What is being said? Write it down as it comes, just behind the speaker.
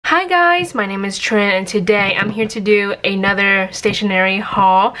Hi guys, my name is Trinh and today I'm here to do another stationery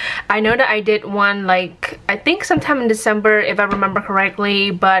haul. I know that I did one like I think sometime in December if I remember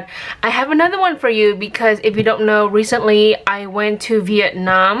correctly, but I have another one for you because if you don't know, recently I went to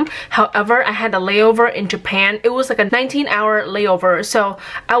Vietnam. However, I had a layover in Japan. It was like a 19-hour layover, so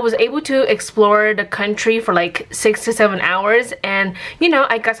I was able to explore the country for like 6 to 7 hours, and you know,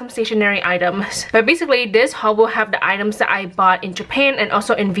 I got some stationery items. But basically this haul will have the items that I bought in Japan and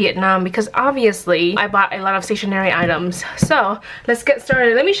also in Vietnam, because obviously I bought a lot of stationery items. So let's get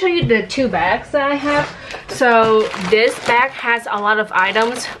started. Let me show you the two bags that I have. So this bag has a lot of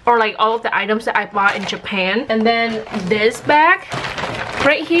items, or like all of the items that I bought in Japan, and then this bag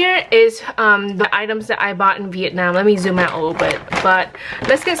right here is the items that I bought in Vietnam. Let me zoom out a little bit, but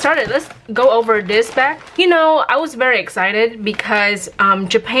let's get started. Let's go over this bag. You know, I was very excited because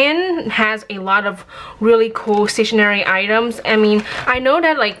Japan has a lot of really cool stationery items. I mean, I know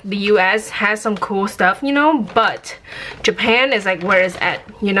that like the US has some cool stuff, you know, but Japan is like where it's at,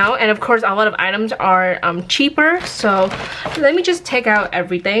 you know, and of course a lot of items are cheaper. So let me just take out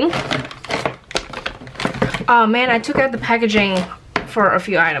everything. Oh man, I took out the packaging for a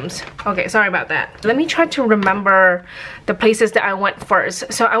few items. Okay, sorry about that. Let me try to remember the places that I went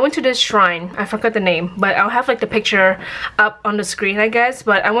first. So I went to this shrine. I forgot the name, but I'll have like the picture up on the screen, I guess.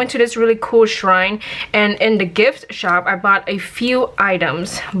 But I went to this really cool shrine, and in the gift shop I bought a few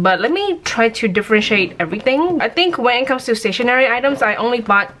items. But let me try to differentiate everything. I think when it comes to stationery items, I only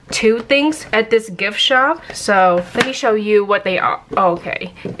bought 2 things at this gift shop. So let me show you what they are.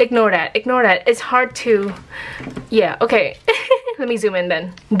 Okay, ignore that, ignore that. It's hard to, yeah, okay. Let me zoom in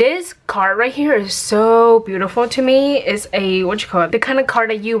then. This card right here is so beautiful to me. It's a, what you call it, the kind of card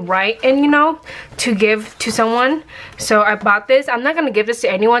that you write in, you know, to give to someone. So I bought this. I'm not gonna give this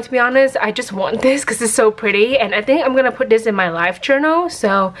to anyone, to be honest. I just want this because it's so pretty, and I think I'm gonna put this in my life journal.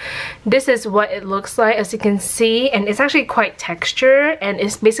 So this is what it looks like, as you can see, and it's actually quite textured, and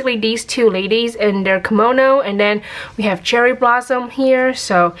it's basically these 2 ladies in their kimono, and then we have cherry blossom here.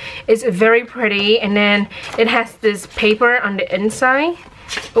 So it's very pretty, and then it has this paper on the inside,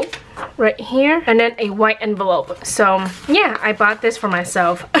 oh, right here, and then a white envelope. So yeah, I bought this for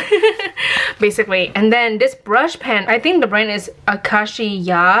myself basically. And then this brush pen, I think the brand is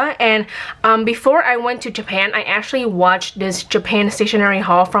Akashiya, and before I went to Japan, I actually watched this Japan stationery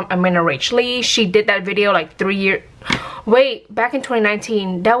haul from Amanda Rach Lee. She did that video like 3 years, wait, back in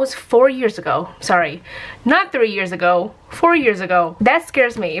 2019. That was 4 years ago. Sorry, not 3 years ago, 4 years ago. That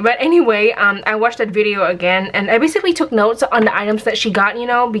scares me. But anyway, I watched that video again, and I basically took notes on the items that she got, you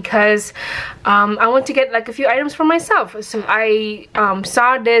know, because I want to get like a few items for myself. So I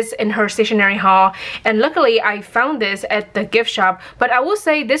saw this in her stationery haul, and luckily I found this at the gift shop. But I will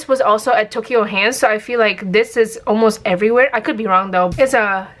say this was also at Tokyo Hands, so I feel like this is almost everywhere. I could be wrong though. It's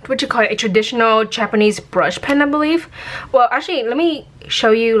a, what you call it, a traditional Japanese brush pen, I believe. Well, actually, let me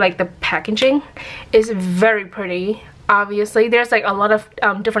show you like the packaging. It's very pretty. Obviously there's like a lot of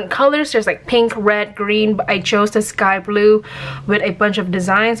different colors. There's like pink, red, green, but I chose the sky blue with a bunch of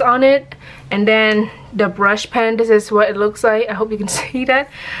designs on it. And then the brush pen, this is what it looks like. I hope you can see that,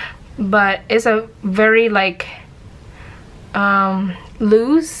 but it's a very like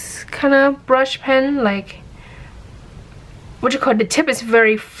loose kind of brush pen. Like, what you call it, the tip is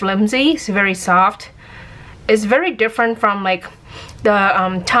very flimsy, it's very soft. It's very different from like the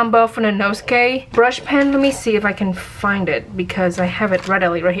Tombow Funanosuke brush pen. Let me see if I can find it because I have it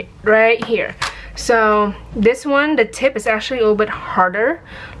readily right here. So this one, the tip is actually a little bit harder.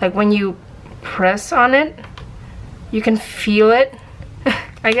 Like when you press on it, you can feel it.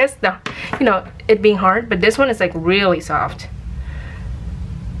 I guess the, you know, it being hard, but this one is like really soft.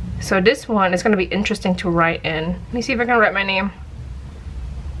 So this one is gonna be interesting to write in. Let me see if I can write my name.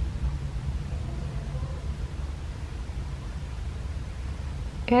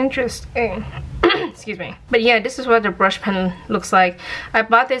 Interesting. Excuse me. But yeah, this is what the brush pen looks like. I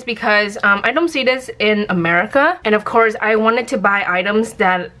bought this because I don't see this in America, and of course I wanted to buy items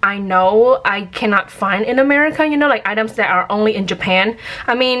that I know I cannot find in America, you know, like items that are only in Japan.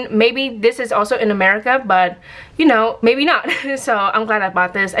 I mean, maybe this is also in America, but you know, maybe not. So I'm glad I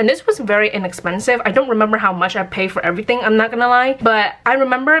bought this, and this was very inexpensive. I don't remember how much I paid for everything, I'm not gonna lie, but I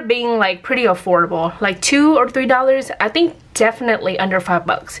remember it being like pretty affordable, like $2 or $3. I think definitely under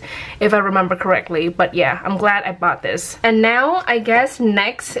 $5 if I remember correctly. But yeah, I'm glad I bought this. And now I guess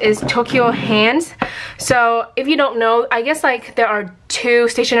next is Tokyo Hands. So if you don't know, I guess like there are two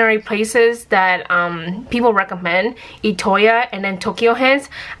stationery places that people recommend, Itoya and then Tokyo Hands.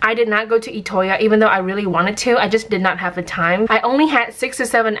 I did not go to Itoya even though I really wanted to. I just did not have the time. I only had 6 to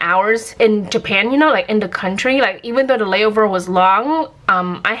 7 hours in Japan, you know, like in the country. Like even though the layover was long,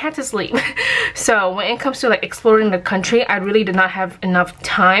 I had to sleep. So when it comes to like exploring the country, I really did not have enough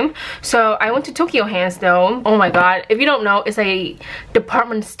time. So I went to Tokyo Hands though. Oh my god, if you don't know, it's a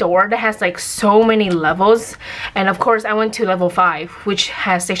department store that has like so many levels, and of course I went to level 5, which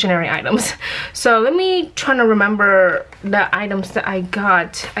has stationery items. So let me try to remember the items that I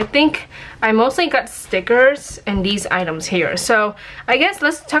got. I think I mostly got stickers and these items here. So I guess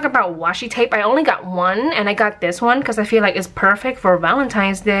let's talk about washi tape. I only got one, and I got this one because I feel like it's perfect for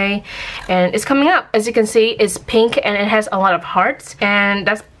Valentine's Day, and it's coming up. As you can see, it's pink and it has a lot of hearts, and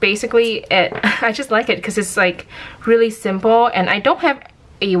that's basically it. I just like it because it's like really simple, and I don't have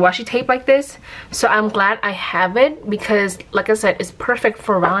a washi tape like this, so I'm glad I have it because like I said, it's perfect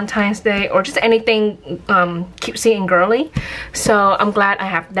for Valentine's Day or just anything cutesy and girly. So I'm glad I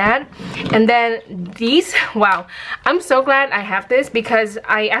have that. And then these, wow, I'm so glad I have this because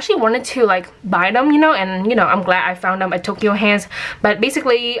I actually wanted to like buy them, you know, and you know, I'm glad I found them at Tokyo Hands. But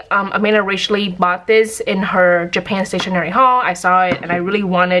basically Amanda recently bought this in her Japan stationery haul. I saw it and I really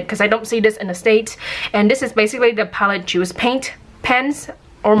wanted, because I don't see this in the States, and this is basically the palette juice paint pens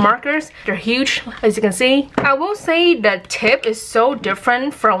or markers. They're huge, as you can see. I will say the tip is so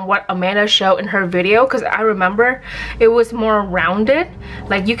different from what Amanda showed in her video, because I remember it was more rounded,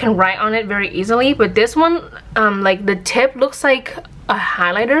 like you can write on it very easily, but this one like the tip looks like a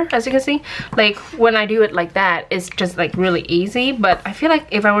highlighter, as you can see. Like when I do it like that, it's just like really easy, but I feel like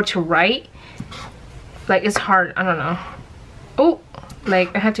if I were to write, like it's hard. I don't know. Oh,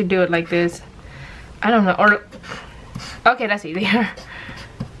 like I had to do it like this. I don't know, or okay, that's easier.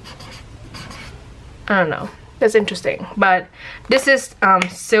 I don't know, that's interesting. But this is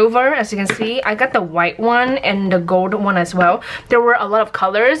silver, as you can see. I got the white one and the gold one as well. There were a lot of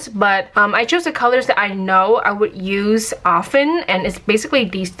colors, but I chose the colors that I know I would use often, and it's basically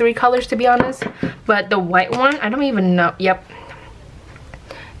these 3 colors to be honest. But the white one, I don't even know. Yep,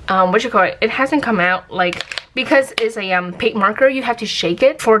 what you call it, it hasn't come out, like, because it's a paint marker, you have to shake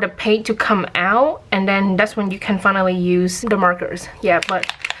it for the paint to come out, and then that's when you can finally use the markers. Yeah,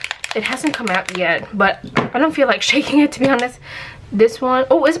 but it hasn't come out yet, but I don't feel like shaking it, to be honest. This one,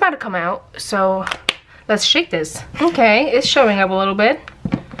 oh, it's about to come out, so let's shake this. Okay, it's showing up a little bit,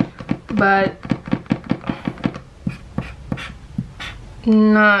 but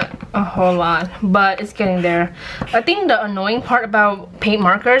not a whole lot, but it's getting there. I think the annoying part about paint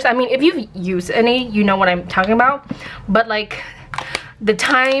markers, I mean, if you've used any, you know what I'm talking about, but like the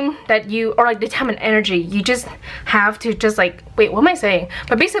time that you, or like the time and energy, you just have to just like, wait, what am I saying?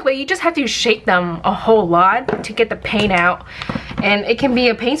 But basically you just have to shake them a whole lot to get the paint out, and it can be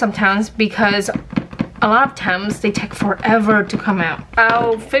a pain sometimes because a lot of times they take forever to come out.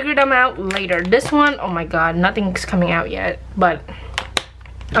 I'll figure them out later. This one, oh my god, nothing's coming out yet, but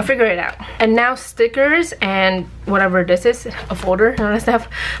I'll figure it out. And now stickers and whatever this is, a folder and all that stuff.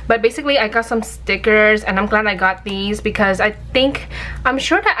 But basically I got some stickers, and I'm glad I got these because I'm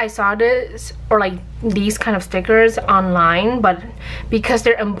sure that I saw this or like these kind of stickers online, but because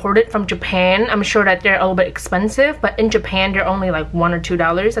they're imported from Japan, I'm sure that they're a little bit expensive. But in Japan they're only like $1 or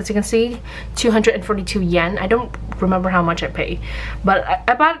 $2, as you can see, 242 yen. I don't remember how much I paid, but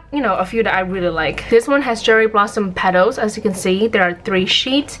I bought, you know, a few that I really like. This one has cherry blossom petals, as you can see. There are 3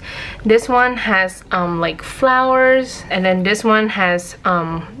 sheets. This one has like flowers, and then this one has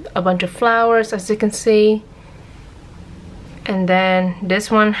a bunch of flowers, as you can see. And then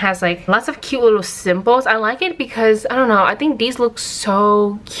this one has like lots of cute little symbols. I like it because, I don't know, I think these look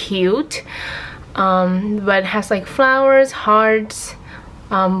so cute. But it has like flowers, hearts,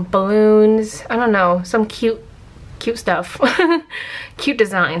 balloons, I don't know, some cute stuff. Cute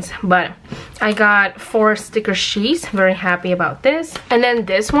designs. But I got 4 sticker sheets. Very happy about this. And then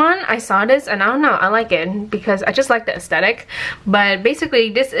this one, I saw this and I don't know, I like it because I just like the aesthetic. But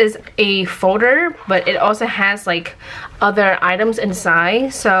basically this is a folder, but it also has like other items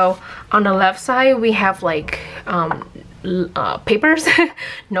inside. So on the left side we have like papers,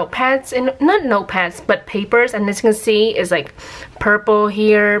 notepads, and not notepads but papers, and as you can see is like purple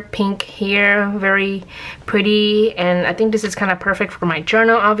here, pink here, very pretty. And I think this is kind of perfect for my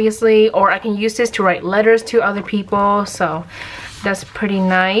journal, obviously, or I can use this to write letters to other people, so that's pretty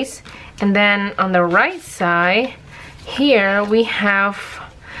nice. And then on the right side here we have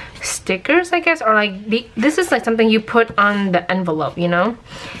stickers, I guess, or like this is like something you put on the envelope, you know.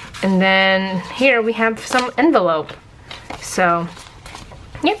 And then here we have some envelope. So,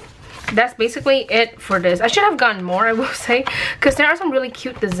 yep. that's basically it for this. I should have gotten more, I will say, because there are some really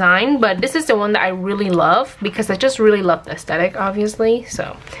cute design, but this is the one that I really love because I just really love the aesthetic, obviously.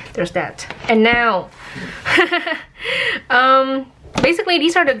 So there's that. And now basically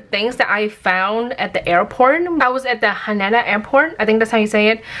these are the things that I found at the airport. I was at the Haneda airport, I think that's how you say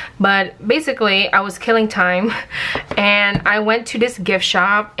it, but basically I was killing time and I went to this gift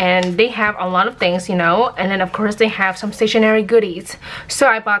shop and they have a lot of things, you know, and then of course they have some stationery goodies, so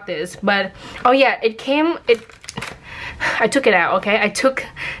I bought this. But oh yeah, I took it out, okay? I took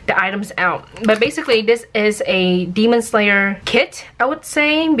the items out. But basically this is a Demon Slayer kit, I would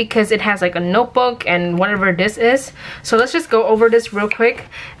say, because it has like a notebook and whatever this is. So let's just go over this real quick.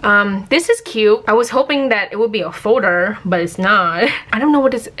 This is cute. I was hoping that it would be a folder, but it's not. I don't know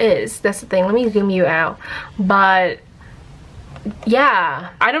what this is. That's the thing. Let me zoom you out. But yeah,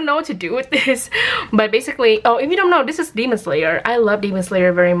 I don't know what to do with this. But basically, oh, if you don't know, this is Demon Slayer. I love Demon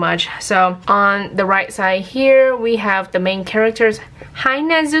Slayer very much. So on the right side here we have the main characters. Hi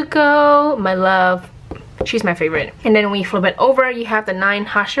Nezuko, my love, she's my favorite. And then we flip it over, you have the 9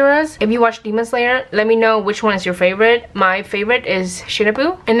 Hashiras. If you watch Demon Slayer, let me know which one is your favorite. My favorite is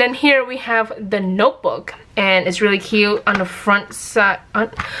Shinobu. And then here we have the notebook, and it's really cute. On the front side,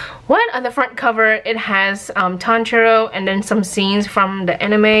 on the front cover it has Tanjiro and then some scenes from the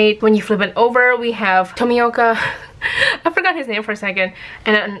anime. When you flip it over we have Tomioka I forgot his name for a second,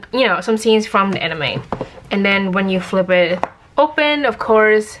 and then, you know, some scenes from the anime. And then when you flip it open, of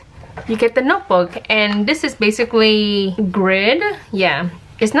course you get the notebook, and this is basically grid. Yeah,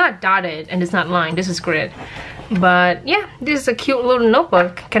 it's not dotted and it's not lined, this is grid. But yeah, this is a cute little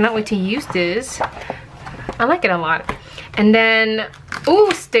notebook. Cannot wait to use this. I like it a lot. And then,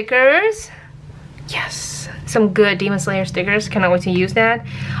 ooh, stickers. Yes, some good Demon Slayer stickers. Cannot wait to use that.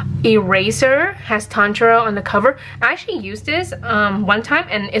 Eraser has Tanjiro on the cover. I actually used this one time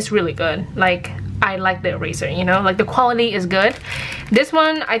and it's really good. Like, I like the eraser, you know, like the quality is good. This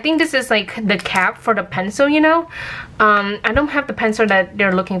one, I think this is like the cap for the pencil, you know. I don't have the pencil that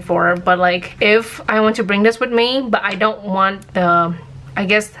they're looking for, but like if I want to bring this with me, but I don't want the, I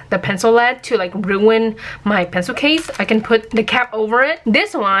guess, the pencil lead to like ruin my pencil case, I can put the cap over it.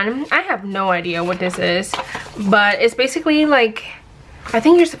 This one, I have no idea what this is, but it's basically like, I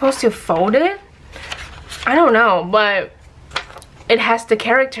think you're supposed to fold it. I don't know, but it has the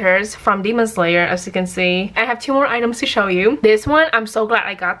characters from Demon Slayer, as you can see. I have 2 more items to show you. This one, I'm so glad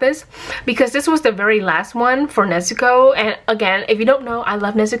I got this because this was the very last one for Nezuko. And again, if you don't know, I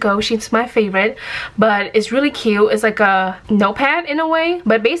love Nezuko. She's my favorite, but it's really cute. It's like a notepad in a way,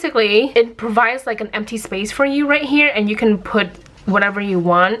 but basically it provides like an empty space for you right here, and you can put whatever you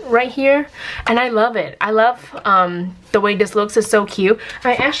want right here, and I love it. I love the way this looks. Is so cute.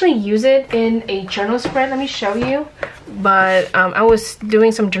 I actually use it in a journal spread. Let me show you. But I was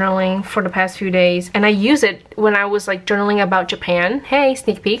doing some journaling for the past few days, and I use it when I was like journaling about Japan. Hey,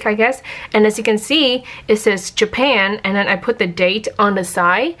 sneak peek, I guess. And as you can see, it says Japan, and then I put the date on the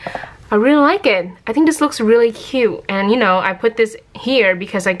side. I really like it. I think this looks really cute, and you know, I put this here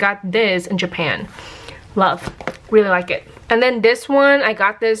because I got this in Japan. Love, really like it. And then this one, I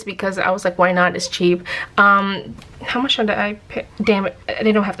got this because I was like, why not? It's cheap. How much did I pay? Damn it,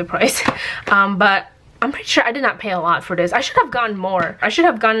 they don't have the price. But I'm pretty sure I did not pay a lot for this. I should have gotten more. I should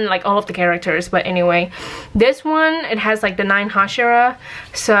have gotten like all of the characters, but anyway. This one, it has like the 9 Hashira.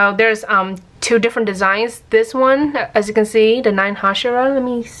 So there's 2 different designs. This one, as you can see, the 9 Hashira. Let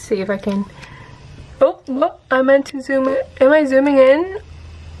me see if I can. Oh, I meant to zoom in. Am I zooming in?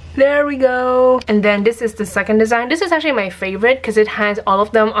 There we go. And then this is the second design. This is actually my favorite because it has all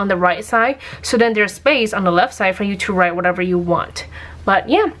of them on the right side. So then there's space on the left side for you to write whatever you want. But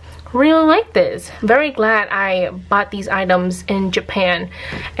yeah, really like this. Very glad I bought these items in Japan.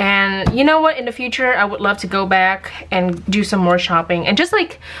 And you know what, in the future I would love to go back and do some more shopping and just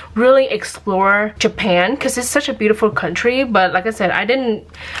like really explore Japan because it's such a beautiful country. But like I said, I didn't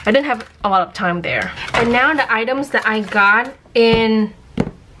have a lot of time there. And now the items that I got in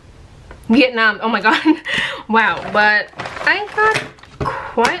Vietnam. Oh my god. Wow. But I got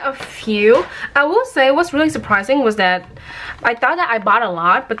quite a few. I will say what's really surprising was that I thought that I bought a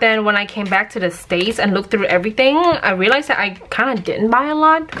lot, but then when I came back to the States and looked through everything, I realized that I kind of didn't buy a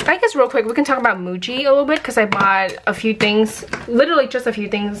lot. I guess real quick we can talk about Muji a little bit because I bought a few things, literally just a few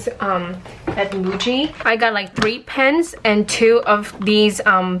things at Muji. I got like 3 pens and 2 of these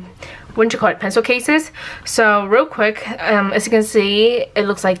what you call it, pencil cases. So real quick, as you can see, it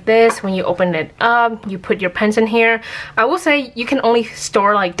looks like this. When you open it up, you put your pens in here. I will say you can only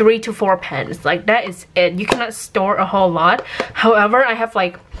store like 3 to 4 pens. Like that is it. You cannot store a whole lot. However, I have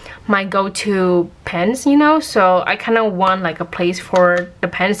like my go-to pens, you know, so I kind of want like a place for the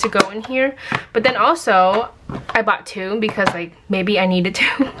pens to go in here. But then also I bought 2 because like maybe I needed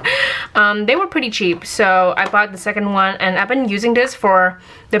to. They were pretty cheap, so I bought the second one, and I've been using this for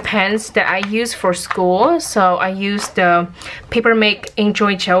the pens that I use for school. So I used the Papermate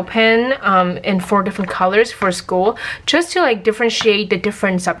Enjoy gel pen in 4 different colors for school, just to like differentiate the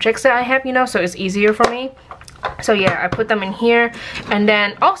different subjects that I have, you know, so it's easier for me. So yeah, I put them in here. And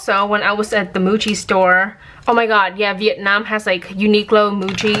then also when I was at the Muji store, oh my god, yeah, Vietnam has like Uniqlo,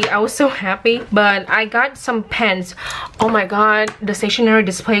 Muji. I was so happy. But I got some pens. Oh my god, the stationery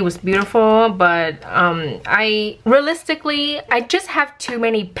display was beautiful, but I just have too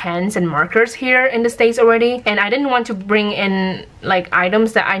many pens and markers here in the States already, and I didn't want to bring in like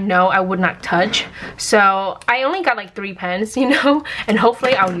items that I know I would not touch. So I only got like 3 pens, you know, and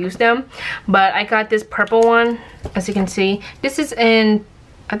hopefully I'll use them. But I got this purple one, as you can see. This is in,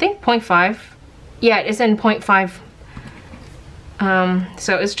 I think, 0.5. Yeah, it's in 0.5.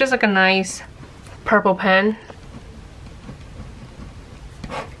 So it's just like a nice purple pen.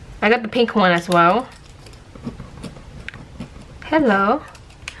 I got the pink one as well. Hello.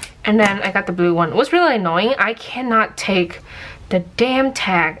 And then I got the blue one. What's really annoying, I cannot take the damn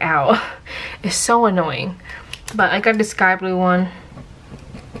tag out. It's so annoying. But I got the sky blue one.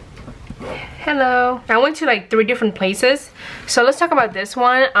 Hello. I went to like 3 different places. So let's talk about this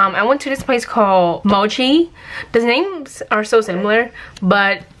one. I went to this place called Mochi. The names are so similar,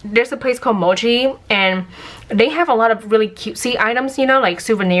 but there's a place called Mochi, and they have a lot of really cutesy items, you know, like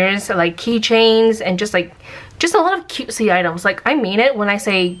souvenirs, like keychains, and just a lot of cutesy items. Like, I mean it when I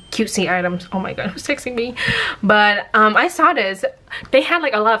say cutesy items. Oh my god, who's texting me? But I saw this. They had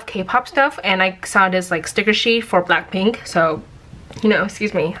like a lot of K-pop stuff, and I saw this like sticker sheet for Blackpink. So, you know,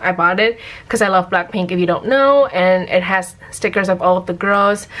 excuse me, I bought it because I love Blackpink, if you don't know, and it has stickers of all of the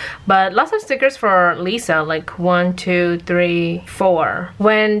girls, but lots of stickers for Lisa, like 1, 2, 3, 4.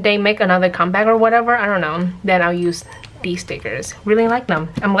 When they make another comeback or whatever, I don't know, then I'll use these stickers. Really like them.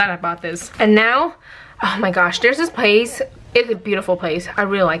 I'm glad I bought this. And now, oh my gosh, there's this place. It's a beautiful place. I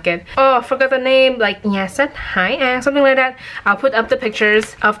really like it. Oh, I forgot the name. Like, Nyasat Hai, something like that. I'll put up the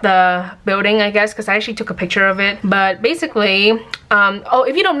pictures of the building, I guess, because I actually took a picture of it. But basically, oh,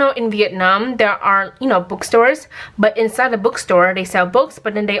 if you don't know, in Vietnam, there are, you know, bookstores. But inside the bookstore, they sell books,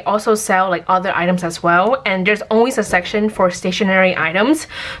 but then they also sell like other items as well. And there's always a section for stationery items.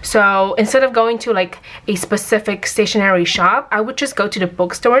 So instead of going to like a specific stationery shop, I would just go to the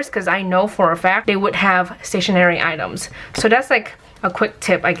bookstores, because I know for a fact they would have stationery items. So that's like a quick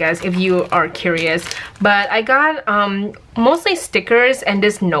tip, I guess, if you are curious. But I got mostly stickers, and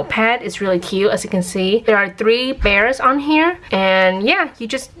this notepad is really cute. As you can see, there are 3 bears on here, and yeah, you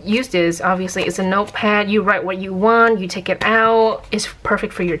just use this. Obviously, it's a notepad. You write what you want, you take it out. It's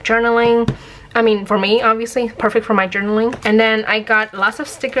perfect for your journaling. I mean, for me, obviously, perfect for my journaling. And then I got lots of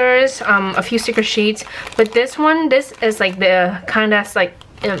stickers, a few sticker sheets. But this one, this is like the kind of like,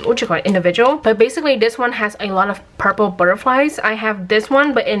 what you call it, individual. But basically this one has a lot of purple butterflies. I have this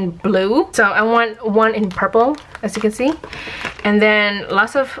one but in blue, so I want one in purple, as you can see. And then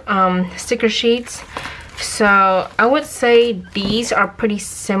lots of sticker sheets. So I would say these are pretty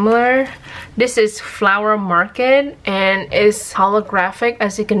similar. This is Flower Market, and it's holographic,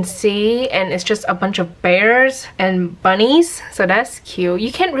 as you can see, and it's just a bunch of bears and bunnies. So that's cute.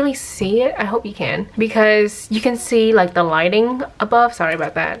 You can't really see it. I hope you can, because you can see like the lighting above. Sorry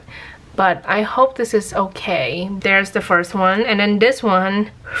about that. But I hope this is okay. There's the first one, and then this one,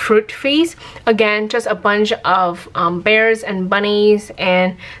 Fruit Feast. Again, just a bunch of bears and bunnies,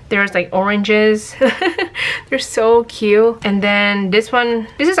 and there's like oranges. They're so cute. And then this one,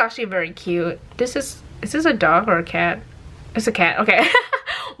 this is actually very cute. Is this a dog or a cat? It's a cat, okay.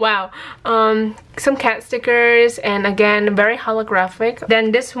 Wow. Some cat stickers, and again, very holographic.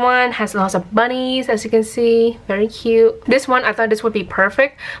 Then this one has lots of bunnies, as you can see. Very cute. This one, I thought this would be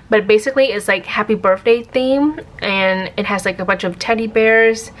perfect, but basically it's like happy birthday theme, and it has like a bunch of teddy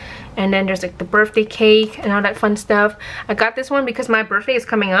bears, and then there's like the birthday cake and all that fun stuff. I got this one because my birthday is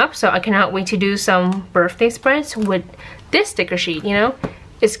coming up, so I cannot wait to do some birthday spreads with this sticker sheet, you know.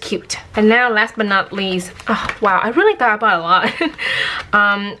 It's cute. And now, last but not least, oh wow, I really thought I bought a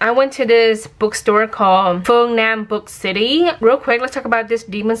lot. I went to this bookstore called Phương Nam Book City. Real quick, let's talk about this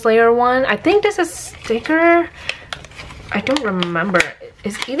Demon Slayer one. I think this is a sticker. I don't remember.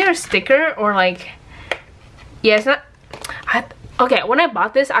 It's either a sticker or like, yeah, it's not. Okay, when I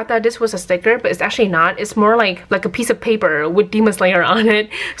bought this, I thought this was a sticker, but it's actually not. It's more like a piece of paper with Demon Slayer on it.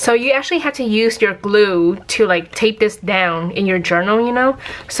 So you actually have to use your glue to like tape this down in your journal, you know?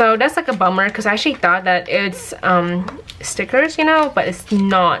 So that's like a bummer because I actually thought that it's stickers, you know, but it's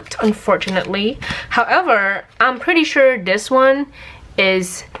not, unfortunately. However, I'm pretty sure this one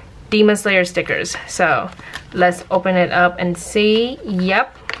is Demon Slayer stickers. So let's open it up and see.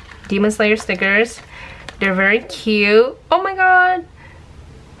 Yep, Demon Slayer stickers. They're very cute. Oh my god.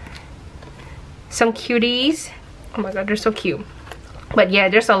 Some cuties. Oh my god, they're so cute. But yeah,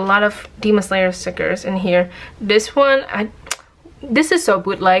 there's a lot of Demon Slayer stickers in here. This one, this is so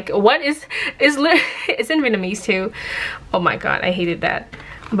bootleg. What is it's in Vietnamese too. Oh my god, I hated that.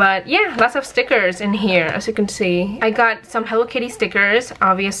 But yeah, lots of stickers in here, as you can see. I got some Hello Kitty stickers,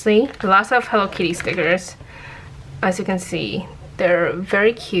 obviously. Lots of Hello Kitty stickers, as you can see. They're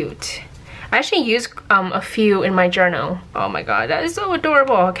very cute. I actually used a few in my journal. Oh my god, that is so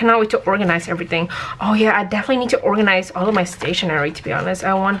adorable. I cannot wait to organize everything. Oh yeah, I definitely need to organize all of my stationery, to be honest.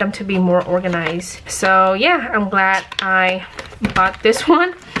 I want them to be more organized. So yeah, I'm glad I bought this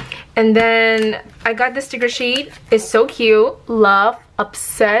one. And then I got the sticker sheet. It's so cute. Love,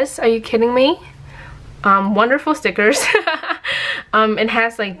 obsessed. Are you kidding me? Wonderful stickers. It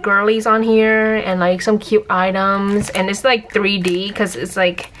has like girlies on here and like some cute items, and it's like 3D because it's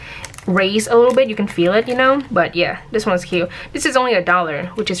like raised a little bit. You can feel it, you know. But yeah, this one's cute. This is only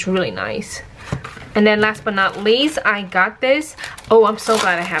 $1, which is really nice. And then last but not least, I got this. Oh, I'm so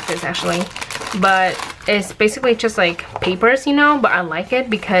glad I have this actually. But it's basically just like papers, you know, but I like it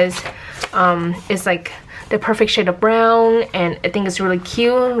because it's like the perfect shade of brown, and I think it's really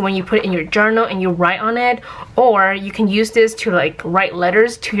cute when you put it in your journal and you write on it, or you can use this to like write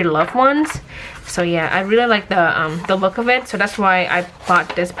letters to your loved ones. So yeah, I really like the look of it, so that's why I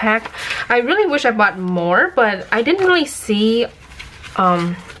bought this pack. I really wish I bought more, but I didn't really see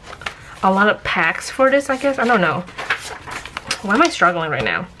a lot of packs for this, I guess. I don't know. Why am I struggling right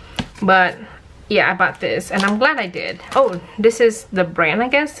now? But yeah, I bought this and I'm glad I did. Oh, this is the brand, I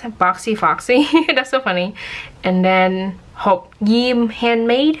guess. Boxy Foxy. That's so funny. And then Hope Yim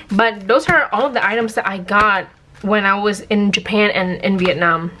Handmade. But those are all of the items that I got when I was in Japan and in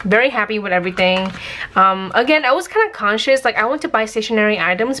Vietnam. Very happy with everything. Again, I was kind of conscious, like I want to buy stationery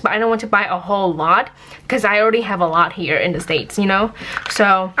items, but I don't want to buy a whole lot because I already have a lot here in the States, you know.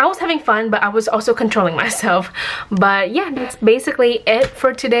 So I was having fun, but I was also controlling myself. But yeah, that's basically it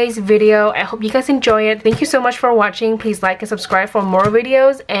for today's video. I hope you guys enjoy it. Thank you so much for watching. Please like and subscribe for more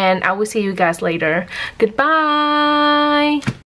videos, and I will see you guys later. Goodbye.